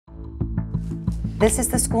This is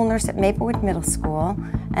the school nurse at Maplewood Middle School,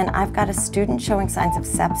 and I've got a student showing signs of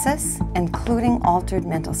sepsis, including altered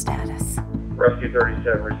mental status. Rescue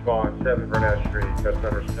 37, respond 7 Burnett Street, that's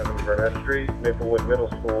number 7 Burnett Street, Maplewood Middle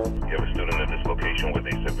School. You have a student at this location with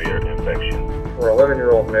a severe infection. For an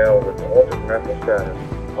 11-year-old male with altered mental status,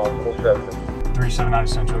 possible sepsis. 37 out of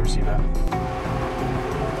Central, receive that.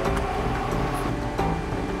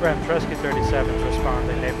 Rams, Rescue 37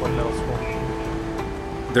 responding, Maplewood Middle School.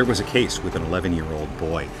 There was a case with an 11-year-old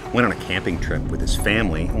boy. Went on a camping trip with his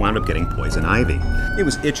family and wound up getting poison ivy. It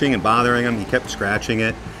was itching and bothering him. He kept scratching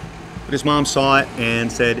it. But his mom saw it and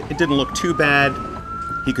said it didn't look too bad.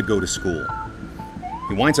 He could go to school.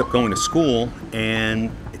 He winds up going to school and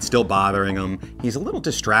it's still bothering him. He's a little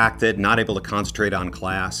distracted, not able to concentrate on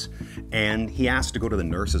class, and he asked to go to the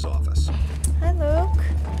nurse's office. Hi, Luke.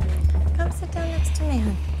 Come sit down next to me,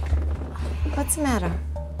 hon. What's the matter?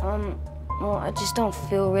 Well, I just don't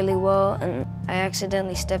feel really well, and I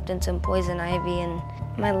accidentally stepped in some poison ivy, and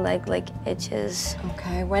my leg, itches.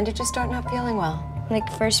 Okay, when did you start not feeling well?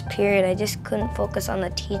 First period, I just couldn't focus on the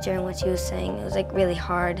teacher and what she was saying. It was, really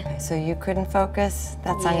hard. Okay, so you couldn't focus?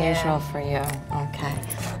 That's Yeah. unusual for you. Okay.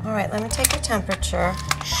 All right, let me take your temperature.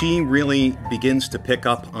 She really begins to pick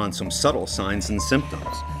up on some subtle signs and symptoms.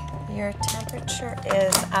 Your temperature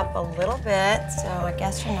is up a little bit, so I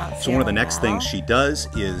guess you're not feeling So one of the next well. things she does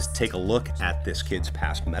is take a look at this kid's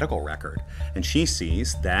past medical record. And she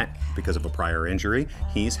sees that because of a prior injury,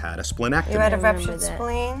 he's had a splenectomy. You had a remember ruptured that.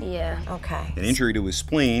 spleen? Yeah. Okay. An injury to his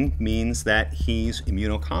spleen means that he's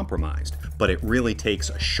immunocompromised, but it really takes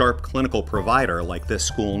a sharp clinical provider like this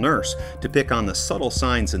school nurse to pick on the subtle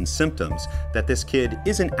signs and symptoms that this kid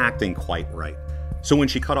isn't acting quite right. So when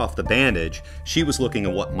she cut off the bandage, she was looking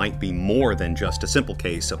at what might be more than just a simple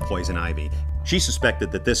case of poison ivy. She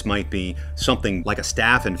suspected that this might be something like a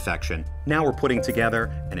staph infection. Now we're putting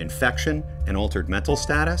together an infection, an altered mental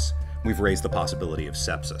status. We've raised the possibility of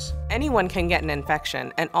sepsis. Anyone can get an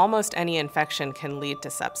infection, and almost any infection can lead to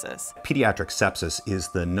sepsis. Pediatric sepsis is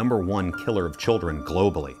the #1 killer of children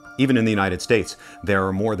globally. Even in the United States, there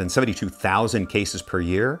are more than 72,000 cases per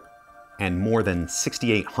year, and more than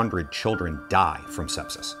 6,800 children die from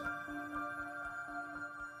sepsis.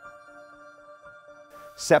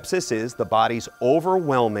 Sepsis is the body's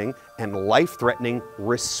overwhelming and life-threatening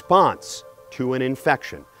response to an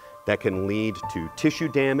infection that can lead to tissue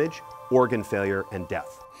damage, organ failure, and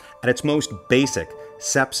death. At its most basic,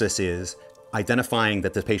 sepsis is identifying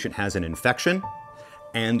that the patient has an infection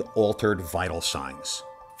and altered vital signs.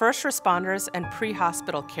 First responders and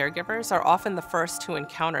pre-hospital caregivers are often the first to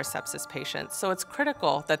encounter sepsis patients, so it's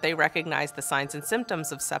critical that they recognize the signs and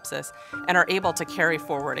symptoms of sepsis and are able to carry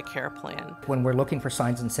forward a care plan. When we're looking for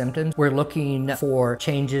signs and symptoms, we're looking for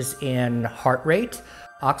changes in heart rate,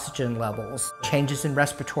 oxygen levels, changes in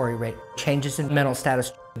respiratory rate, changes in mental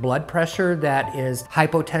status, blood pressure that is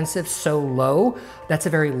hypotensive, so low, that's a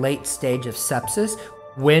very late stage of sepsis.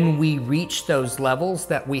 When we reach those levels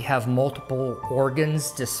that we have multiple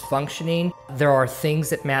organs dysfunctioning, there are things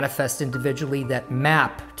that manifest individually that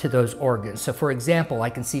map to those organs. So for example, I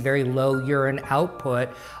can see very low urine output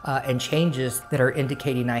and changes that are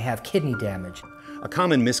indicating I have kidney damage. A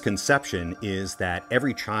common misconception is that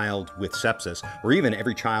every child with sepsis, or even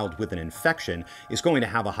every child with an infection, is going to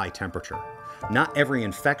have a high temperature. Not every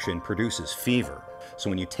infection produces fever. So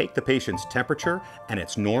when you take the patient's temperature and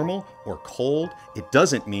it's normal or cold, it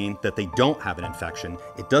doesn't mean that they don't have an infection.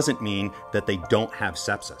 It doesn't mean that they don't have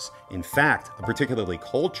sepsis. In fact, a particularly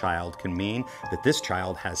cold child can mean that this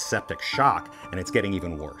child has septic shock and it's getting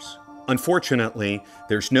even worse. Unfortunately,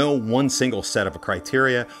 there's no one single set of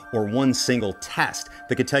criteria or one single test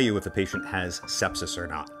that could tell you if the patient has sepsis or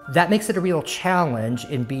not. That makes it a real challenge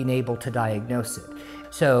in being able to diagnose it.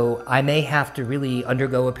 So I may have to really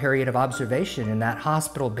undergo a period of observation in that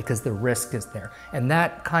hospital because the risk is there. And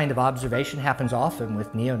that kind of observation happens often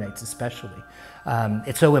with neonates especially.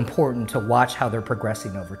 It's so important to watch how they're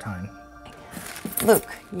progressing over time. Luke,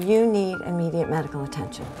 you need immediate medical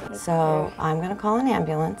attention. So I'm going to call an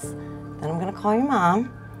ambulance, then I'm going to call your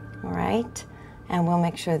mom, all right? And we'll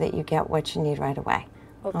make sure that you get what you need right away.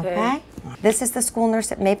 Okay? This is the school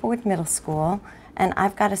nurse at Maplewood Middle School, and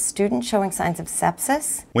I've got a student showing signs of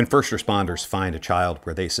sepsis. When first responders find a child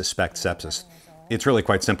where they suspect sepsis, it's really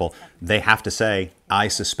quite simple. They have to say, "I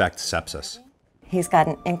suspect sepsis." He's got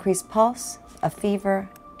an increased pulse, a fever,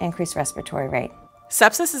 increased respiratory rate.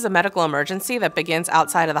 Sepsis is a medical emergency that begins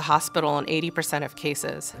outside of the hospital in 80% of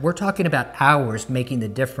cases. We're talking about hours making the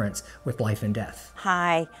difference with life and death.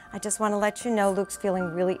 Hi, I just want to let you know Luke's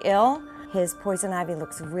feeling really ill. His poison ivy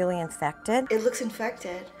looks really infected. It looks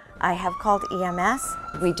infected. I have called EMS.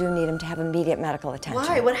 We do need him to have immediate medical attention.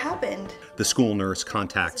 Why? What happened? The school nurse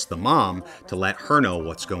contacts the mom to let her know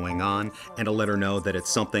what's going on and to let her know that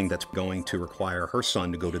it's something that's going to require her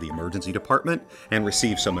son to go to the emergency department and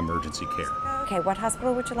receive some emergency care. Okay, what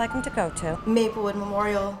hospital would you like him to go to? Maplewood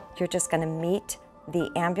Memorial. You're just going to meet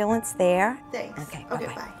the ambulance there. Thanks. Okay, Okay,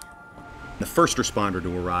 bye-bye. bye. The first responder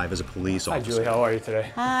to arrive is a police Hi, officer. Julie. How are you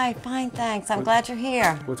today? Hi, fine, thanks. I'm glad you're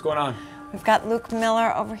here. What's going on? We've got Luke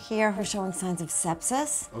Miller over here who's showing signs of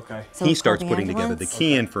sepsis. Okay. So He let's call starts the putting together the ambulance.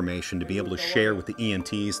 key information to be able to share with the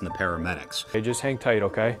EMTs and the paramedics. Hey, just hang tight,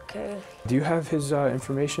 okay? Okay. Do you have his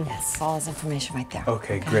information? Yes, all his information right there.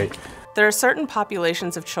 Okay, great. There are certain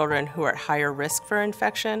populations of children who are at higher risk for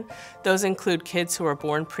infection. Those include kids who are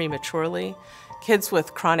born prematurely, kids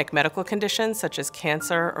with chronic medical conditions such as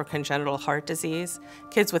cancer or congenital heart disease,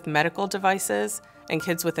 kids with medical devices, and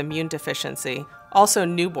kids with immune deficiency. Also,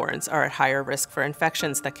 newborns are at higher risk for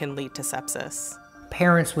infections that can lead to sepsis.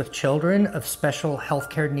 Parents with children of special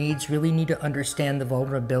healthcare needs really need to understand the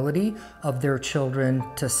vulnerability of their children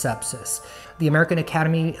to sepsis. The American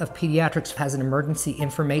Academy of Pediatrics has an emergency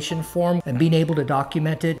information form, and being able to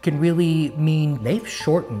document it can really mean they've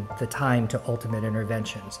shortened the time to ultimate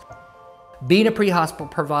interventions. Being a pre-hospital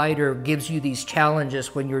provider gives you these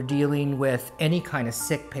challenges when you're dealing with any kind of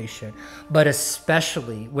sick patient, but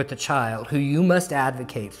especially with a child who you must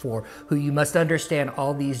advocate for, who you must understand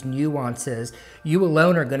all these nuances. You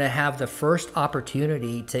alone are going to have the first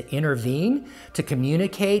opportunity to intervene, to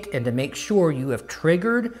communicate, and to make sure you have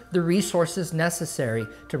triggered the resources necessary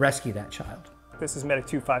to rescue that child. This is Medic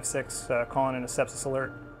 256 calling in a sepsis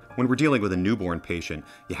alert. When we're dealing with a newborn patient,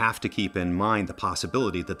 you have to keep in mind the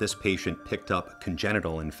possibility that this patient picked up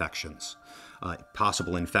congenital infections,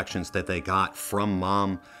 possible infections that they got from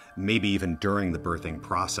mom, maybe even during the birthing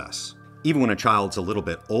process. Even when a child's a little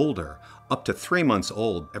bit older, up to 3 months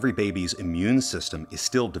old, every baby's immune system is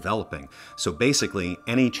still developing. So basically,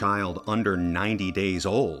 any child under 90 days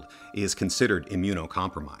old is considered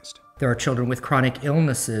immunocompromised. There are children with chronic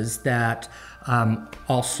illnesses that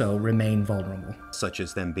also remain vulnerable. Such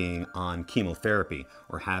as them being on chemotherapy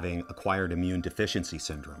or having acquired immune deficiency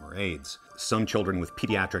syndrome or AIDS. Some children with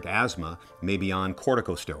pediatric asthma may be on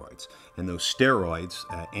corticosteroids, and those steroids,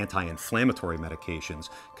 anti-inflammatory medications,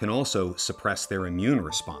 can also suppress their immune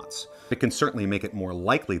response. It can certainly make it more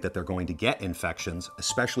likely that they're going to get infections,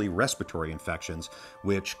 especially respiratory infections,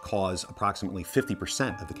 which cause approximately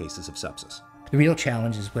 50% of the cases of sepsis. The real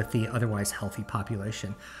challenge is with the otherwise healthy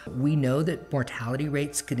population. We know that mortality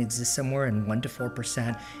rates can exist somewhere in 1% to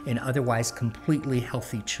 4% in otherwise completely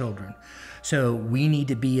healthy children. So we need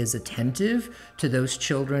to be as attentive to those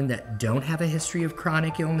children that don't have a history of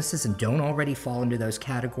chronic illnesses and don't already fall into those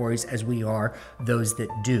categories as we are those that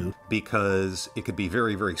do. Because it could be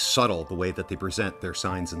very, very subtle the way that they present their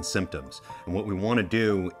signs and symptoms. And what we want to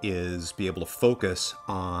do is be able to focus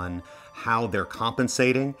on how they're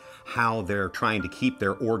compensating, how they're trying to keep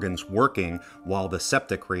their organs working while the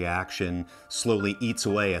septic reaction slowly eats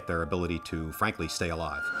away at their ability to, frankly, stay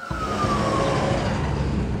alive.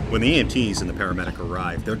 When the EMTs and the paramedic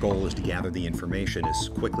arrive, their goal is to gather the information as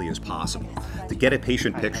quickly as possible, to get a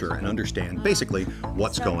patient picture and understand basically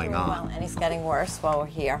what's going on. And he's getting worse while we're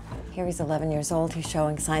here. Here he's 11 years old, he's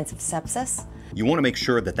showing signs of sepsis. You want to make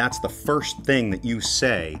sure that that's the first thing that you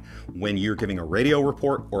say when you're giving a radio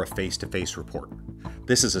report or a face-to-face report.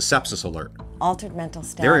 This is a sepsis alert. Altered mental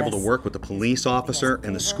status. They're able to work with the police officer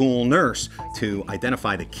and the school nurse to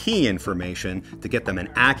identify the key information to get them an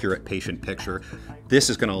accurate patient picture. This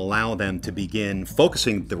is going to allow them to begin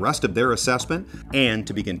focusing the rest of their assessment and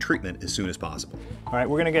to begin treatment as soon as possible. All right,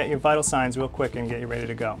 we're going to get your vital signs real quick and get you ready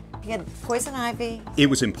to go. He had poison ivy. It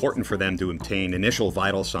was important for them to obtain initial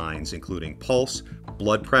vital signs, including pulse,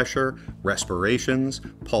 blood pressure, respirations,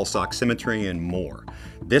 pulse oximetry, and more.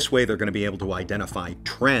 This way, they're going to be able to identify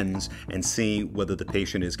trends and see whether the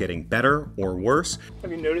patient is getting better or worse.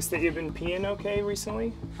 Have you noticed that you've been peeing okay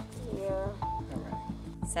recently? Yeah. All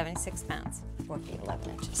right. 76 pounds, 4 feet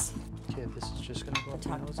 11 inches. Okay, this is just going to go We up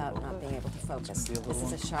your talked nose a about little not bit. being able to focus. Be a little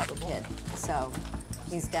This is a sharp kid, so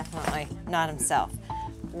he's definitely not himself.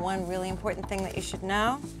 One really important thing that you should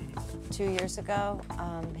know, 2 years ago,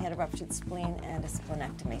 he had a ruptured spleen and a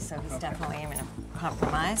splenectomy, so he's definitely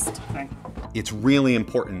immunocompromised. Thank you. It's really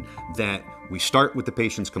important that we start with the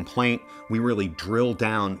patient's complaint. We really drill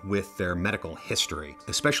down with their medical history,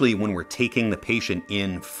 especially when we're taking the patient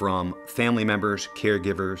in from family members,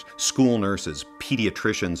 caregivers, school nurses,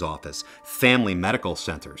 pediatrician's office, family medical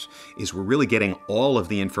centers, is we're really getting all of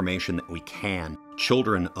the information that we can.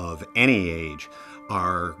 Children of any age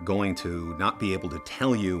are going to not be able to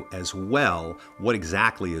tell you as well what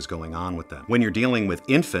exactly is going on with them. When you're dealing with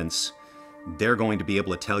infants, they're going to be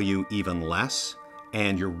able to tell you even less,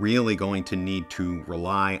 and you're really going to need to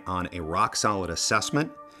rely on a rock-solid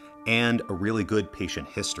assessment and a really good patient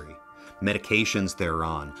history. Medications they're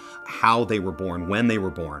on, how they were born, when they were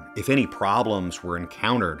born, if any problems were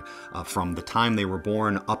encountered from the time they were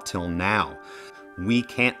born up till now. We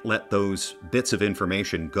can't let those bits of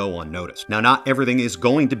information go unnoticed. Now, not everything is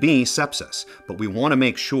going to be sepsis, but we want to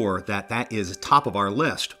make sure that that is top of our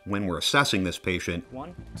list when we're assessing this patient.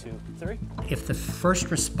 1, 2, 3. If the first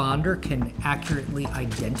responder can accurately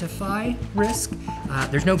identify risk,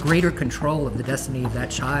 there's no greater control of the destiny of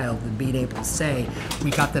that child than being able to say,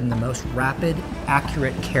 we got them the most rapid,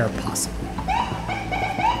 accurate care possible.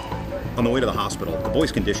 On the way to the hospital, the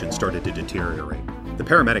boy's condition started to deteriorate. The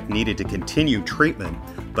paramedic needed to continue treatment,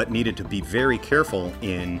 but needed to be very careful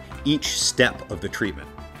in each step of the treatment.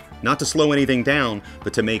 Not to slow anything down,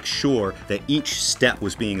 but to make sure that each step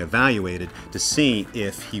was being evaluated to see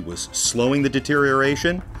if he was slowing the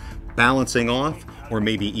deterioration, balancing off, or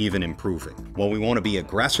maybe even improving. While we want to be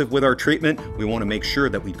aggressive with our treatment, we want to make sure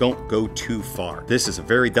that we don't go too far. This is a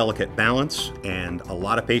very delicate balance, and a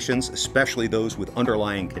lot of patients, especially those with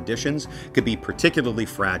underlying conditions, could be particularly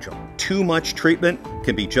fragile. Too much treatment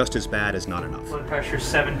can be just as bad as not enough. Blood pressure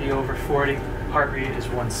 70/40, heart rate is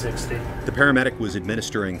 160. The paramedic was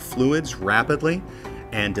administering fluids rapidly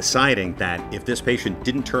and deciding that if this patient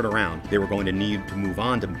didn't turn around, they were going to need to move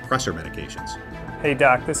on to pressor medications. Hey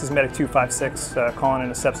doc, this is Medic 256 calling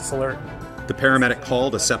in a sepsis alert. The paramedic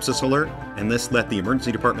called a sepsis alert, and this let the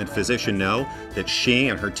emergency department physician know that she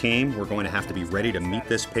and her team were going to have to be ready to meet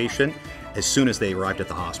this patient as soon as they arrived at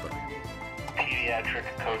the hospital. Pediatric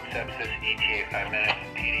code sepsis, ETA 5 minutes.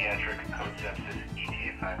 Pediatric code sepsis,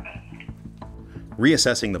 ETA 5 minutes.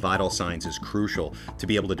 Reassessing the vital signs is crucial to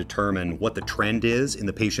be able to determine what the trend is in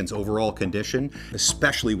the patient's overall condition,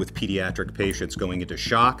 especially with pediatric patients going into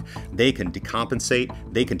shock. They can decompensate,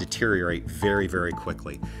 they can deteriorate very, very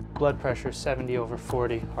quickly. Blood pressure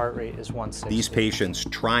 70/40, heart rate is 160. These patients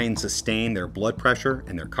try and sustain their blood pressure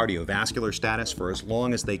and their cardiovascular status for as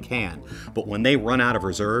long as they can, but when they run out of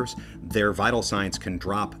reserves, their vital signs can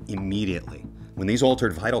drop immediately. When these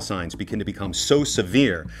altered vital signs begin to become so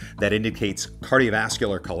severe that indicates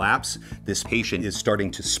cardiovascular collapse, this patient is starting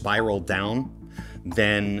to spiral down,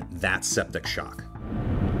 then that's septic shock.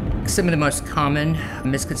 Some of the most common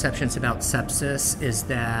misconceptions about sepsis is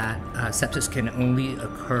that sepsis can only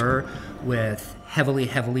occur with heavily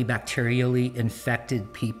bacterially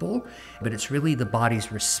infected people, but it's really the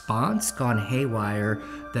body's response gone haywire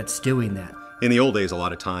that's doing that. In the old days, a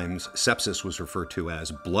lot of times, sepsis was referred to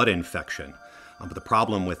as blood infection. But the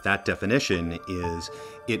problem with that definition is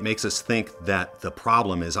it makes us think that the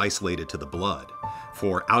problem is isolated to the blood.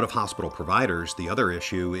 For out-of-hospital providers, the other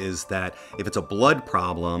issue is that if it's a blood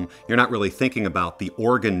problem, you're not really thinking about the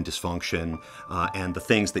organ dysfunction and the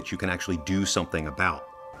things that you can actually do something about.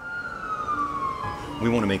 We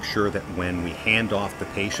want to make sure that when we hand off the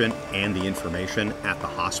patient and the information at the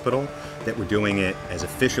hospital, that we're doing it as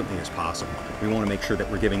efficiently as possible. We want to make sure that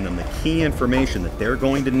we're giving them the key information that they're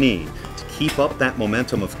going to need to keep up that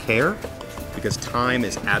momentum of care, because time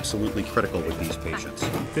is absolutely critical with these patients.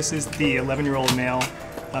 This is the 11-year-old male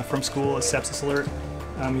from school, a sepsis alert.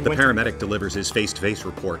 The paramedic delivers his face-to-face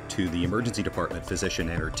report to the emergency department physician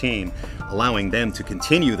and her team, allowing them to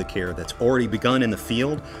continue the care that's already begun in the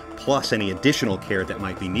field, plus any additional care that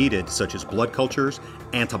might be needed, such as blood cultures,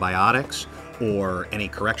 antibiotics, or any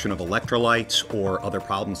correction of electrolytes or other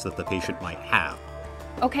problems that the patient might have.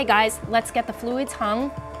 Okay guys, let's get the fluids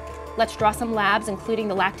hung. Let's draw some labs, including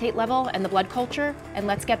the lactate level and the blood culture, and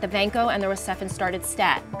let's get the vanco and the Rocephin started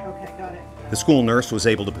stat. Okay, got it. The school nurse was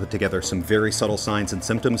able to put together some very subtle signs and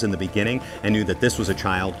symptoms in the beginning and knew that this was a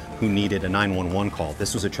child who needed a 911 call.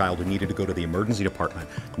 This was a child who needed to go to the emergency department,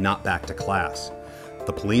 not back to class.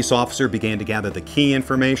 The police officer began to gather the key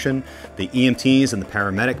information. The EMTs and the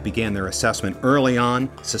paramedic began their assessment early on,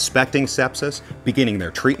 suspecting sepsis, beginning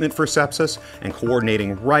their treatment for sepsis, and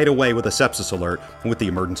coordinating right away with a sepsis alert with the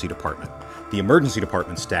emergency department. The emergency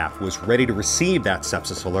department staff was ready to receive that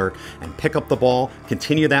sepsis alert and pick up the ball,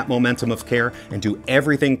 continue that momentum of care, and do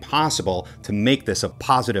everything possible to make this a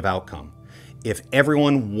positive outcome. If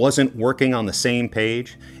everyone wasn't working on the same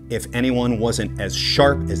page, if anyone wasn't as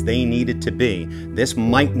sharp as they needed to be, this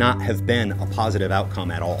might not have been a positive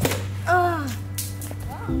outcome at all. All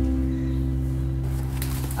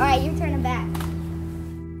right, you're turning back.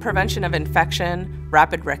 Prevention of infection,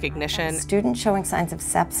 rapid recognition, Students showing signs of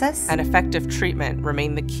sepsis, and effective treatment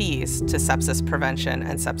remain the keys to sepsis prevention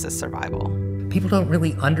and sepsis survival. People don't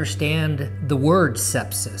really understand the word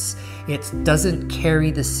sepsis. It doesn't carry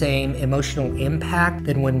the same emotional impact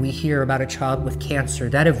than when we hear about a child with cancer.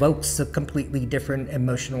 That evokes a completely different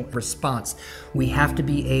emotional response. We have to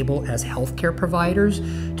be able, as healthcare providers,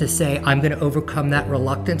 to say, I'm going to overcome that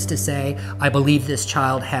reluctance to say, I believe this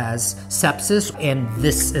child has sepsis, and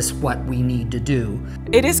this is what we need to do.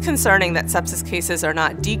 It is concerning that sepsis cases are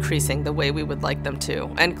not decreasing the way we would like them to,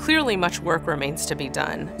 and clearly much work remains to be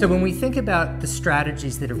done. So when we think about the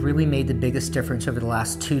strategies that have really made the biggest difference over the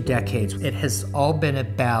last 2 decades, it has all been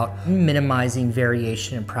about minimizing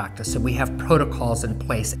variation in practice. So we have protocols in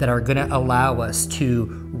place that are going to allow us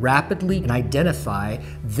to rapidly identify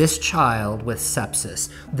this child with sepsis.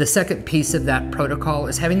 The second piece of that protocol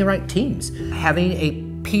is having the right teams, having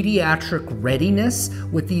a pediatric readiness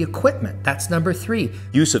with the equipment. That's number 3.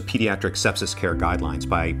 Use of pediatric sepsis care guidelines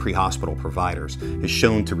by pre-hospital providers is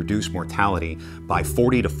shown to reduce mortality by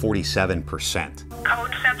 40 to 47%.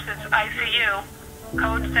 Code sepsis ICU.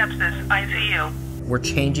 Code sepsis ICU. We're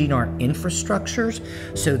changing our infrastructures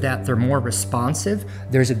so that they're more responsive.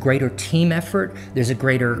 There's a greater team effort, there's a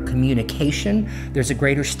greater communication, there's a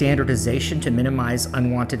greater standardization to minimize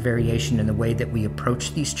unwanted variation in the way that we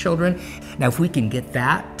approach these children. Now, if we can get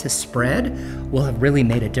that to spread, we'll have really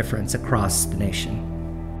made a difference across the nation.